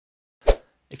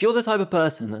If you're the type of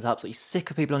person that's absolutely sick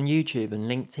of people on YouTube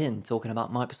and LinkedIn talking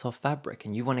about Microsoft Fabric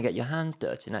and you want to get your hands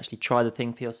dirty and actually try the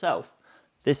thing for yourself,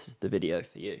 this is the video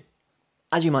for you.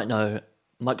 As you might know,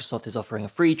 Microsoft is offering a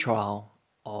free trial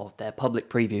of their public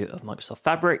preview of Microsoft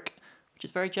Fabric, which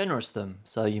is very generous of them,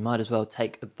 so you might as well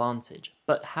take advantage.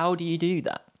 But how do you do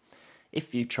that?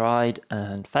 If you've tried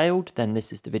and failed, then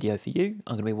this is the video for you.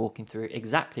 I'm going to be walking through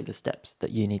exactly the steps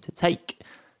that you need to take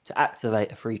to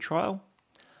activate a free trial.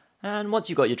 And once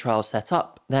you've got your trial set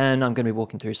up, then I'm going to be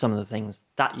walking through some of the things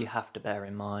that you have to bear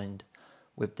in mind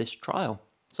with this trial.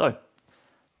 So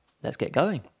let's get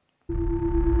going.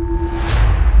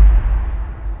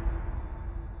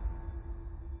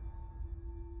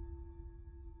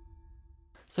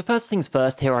 So first things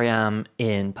first, here I am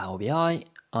in Power BI.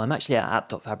 I'm actually at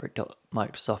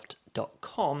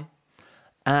app.fabric.microsoft.com.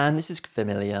 And this is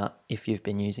familiar if you've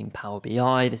been using Power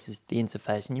BI. This is the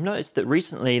interface. And you've noticed that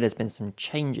recently there's been some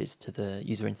changes to the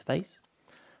user interface.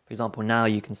 For example, now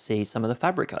you can see some of the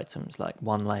Fabric items like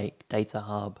OneLake, Data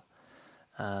Hub,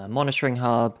 Monitoring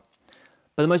Hub.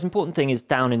 But the most important thing is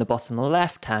down in the bottom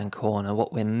left-hand corner,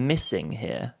 what we're missing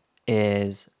here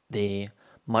is the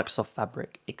Microsoft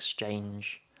Fabric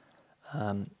Exchange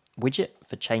widget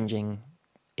for changing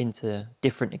into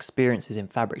different experiences in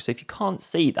Fabric. So if you can't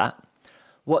see that,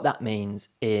 what that means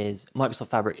is Microsoft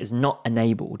Fabric is not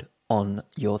enabled on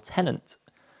your tenant.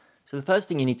 So the first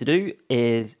thing you need to do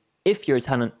is, if you're a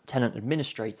tenant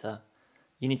administrator,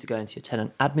 you need to go into your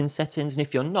tenant admin settings. And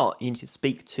if you're not, you need to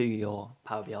speak to your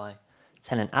Power BI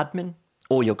tenant admin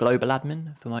or your global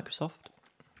admin for Microsoft.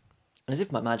 And as if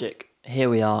by magic, here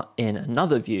we are in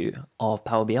another view of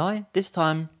Power BI. This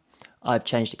time I've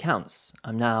changed accounts.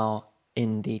 I'm now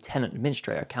in the tenant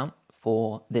administrator account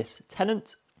for this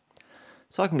tenant.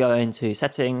 So I can go into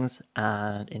settings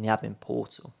and in the admin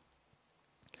portal.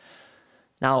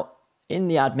 Now, in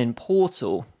the admin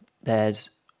portal,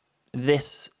 there's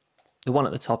this, the one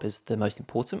at the top is the most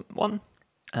important one.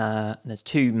 There's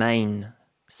two main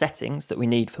settings that we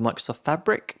need for Microsoft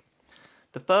Fabric.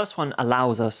 The first one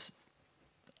allows us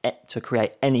to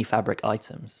create any Fabric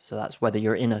items. So that's whether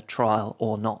you're in a trial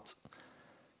or not.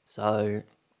 So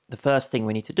the first thing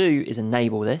we need to do is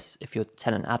enable this if you're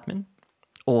tenant admin,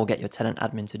 or get your tenant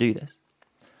admin to do this.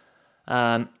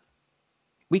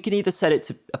 We can either set it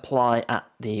to apply at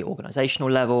the organizational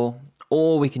level,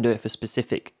 or we can do it for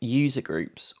specific user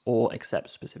groups or accept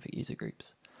specific user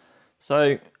groups.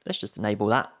 So let's just enable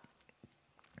that.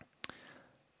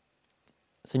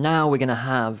 So now we're going to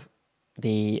have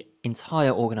the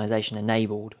entire organization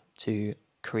enabled to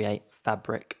create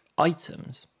Fabric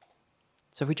items.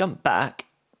 So if we jump back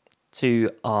to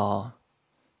our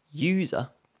user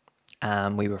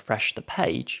and we refresh the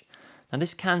page, now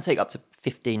this can take up to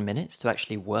 15 minutes to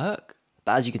actually work,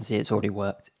 but as you can see, it's already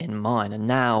worked in mine. And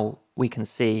now we can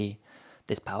see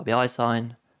this Power BI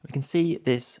sign. We can see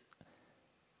this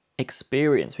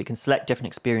experience. We can select different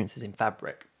experiences in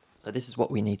Fabric. So this is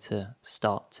what we need to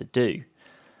start to do.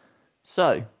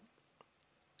 So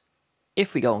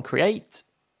if we go on create,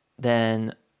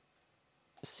 then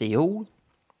see all,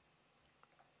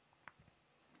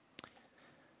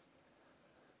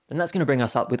 then that's going to bring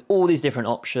us up with all these different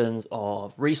options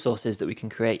of resources that we can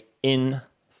create in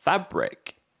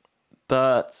Fabric.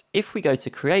 But if we go to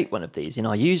create one of these in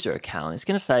our user account, it's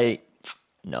going to say,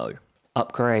 no,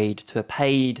 upgrade to a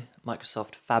paid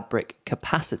Microsoft Fabric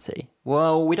capacity.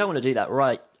 Well, we don't want to do that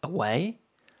right away.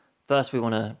 First, we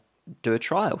want to do a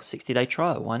trial, 60-day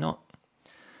trial. Why not?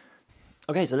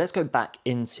 Okay, so let's go back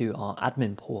into our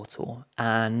admin portal.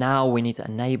 And now we need to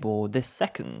enable this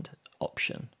second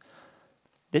option.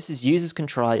 This is users can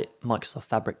try Microsoft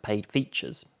Fabric paid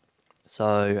features.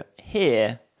 So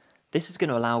here, this is going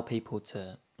to allow people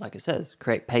to, like it says,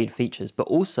 create paid features, but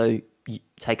also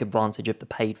take advantage of the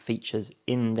paid features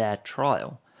in their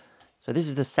trial. So this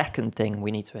is the second thing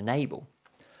we need to enable.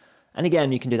 And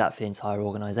again, you can do that for the entire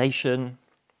organization,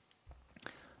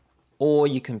 or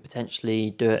you can potentially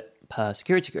do it per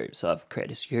security group. So I've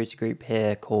created a security group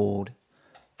here called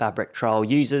Fabric Trial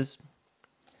Users.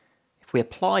 If we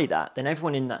apply that, then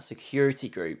everyone in that security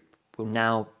group will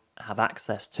now have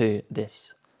access to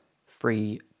this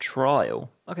free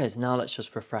trial. Okay, so now let's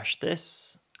just refresh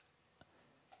this.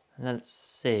 And let's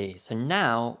see. So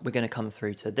now we're going to come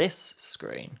through to this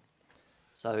screen.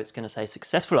 So it's going to say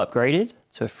successful upgraded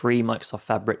to a free Microsoft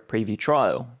Fabric preview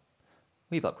trial.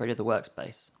 We've upgraded the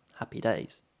workspace. Happy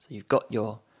days. So you've got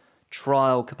your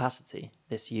trial capacity,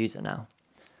 this user now.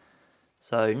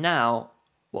 So now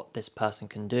what this person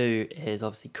can do is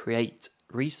obviously create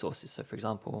resources. So for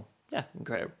example, yeah, you can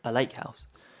create a lake house.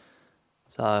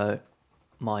 So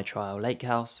my trial lake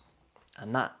house,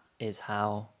 and that is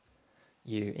how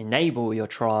you enable your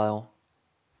trial,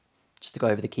 just to go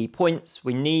over the key points,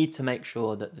 we need to make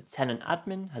sure that the tenant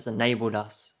admin has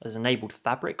enabled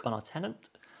Fabric on our tenant.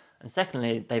 And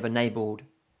secondly, they've enabled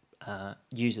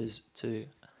users to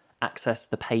access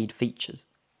the paid features.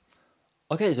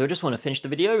 Okay, so I just want to finish the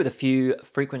video with a few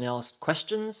frequently asked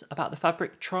questions about the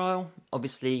Fabric trial.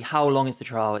 Obviously, how long is the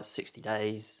trial? It's 60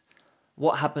 days.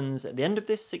 What happens at the end of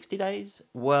this 60 days?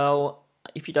 Well,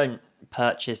 if you don't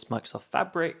purchase Microsoft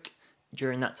Fabric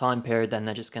during that time period, then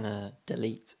they're just going to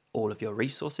delete all of your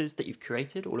resources that you've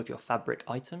created, all of your Fabric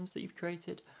items that you've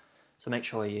created. So make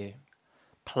sure you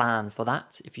plan for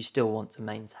that if you still want to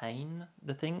maintain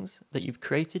the things that you've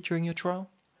created during your trial.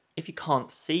 If you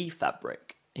can't see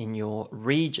Fabric in your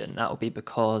region, that will be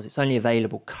because it's only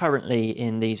available currently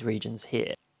in these regions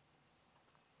here.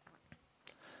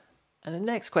 And the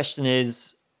next question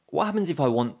is, what happens if I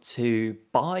want to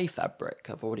buy Fabric?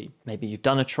 Maybe you've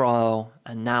done a trial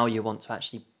and now you want to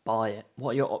actually buy it.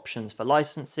 What are your options for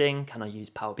licensing? Can I use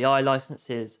Power BI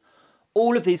licenses?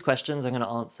 All of these questions I'm going to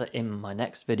answer in my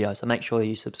next video. So make sure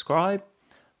you subscribe,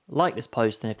 like this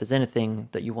post, and if there's anything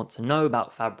that you want to know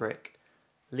about Fabric,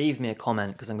 leave me a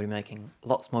comment because I'm going to be making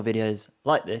lots more videos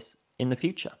like this in the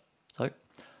future. So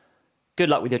good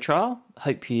luck with your trial.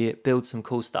 Hope you build some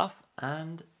cool stuff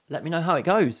and let me know how it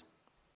goes.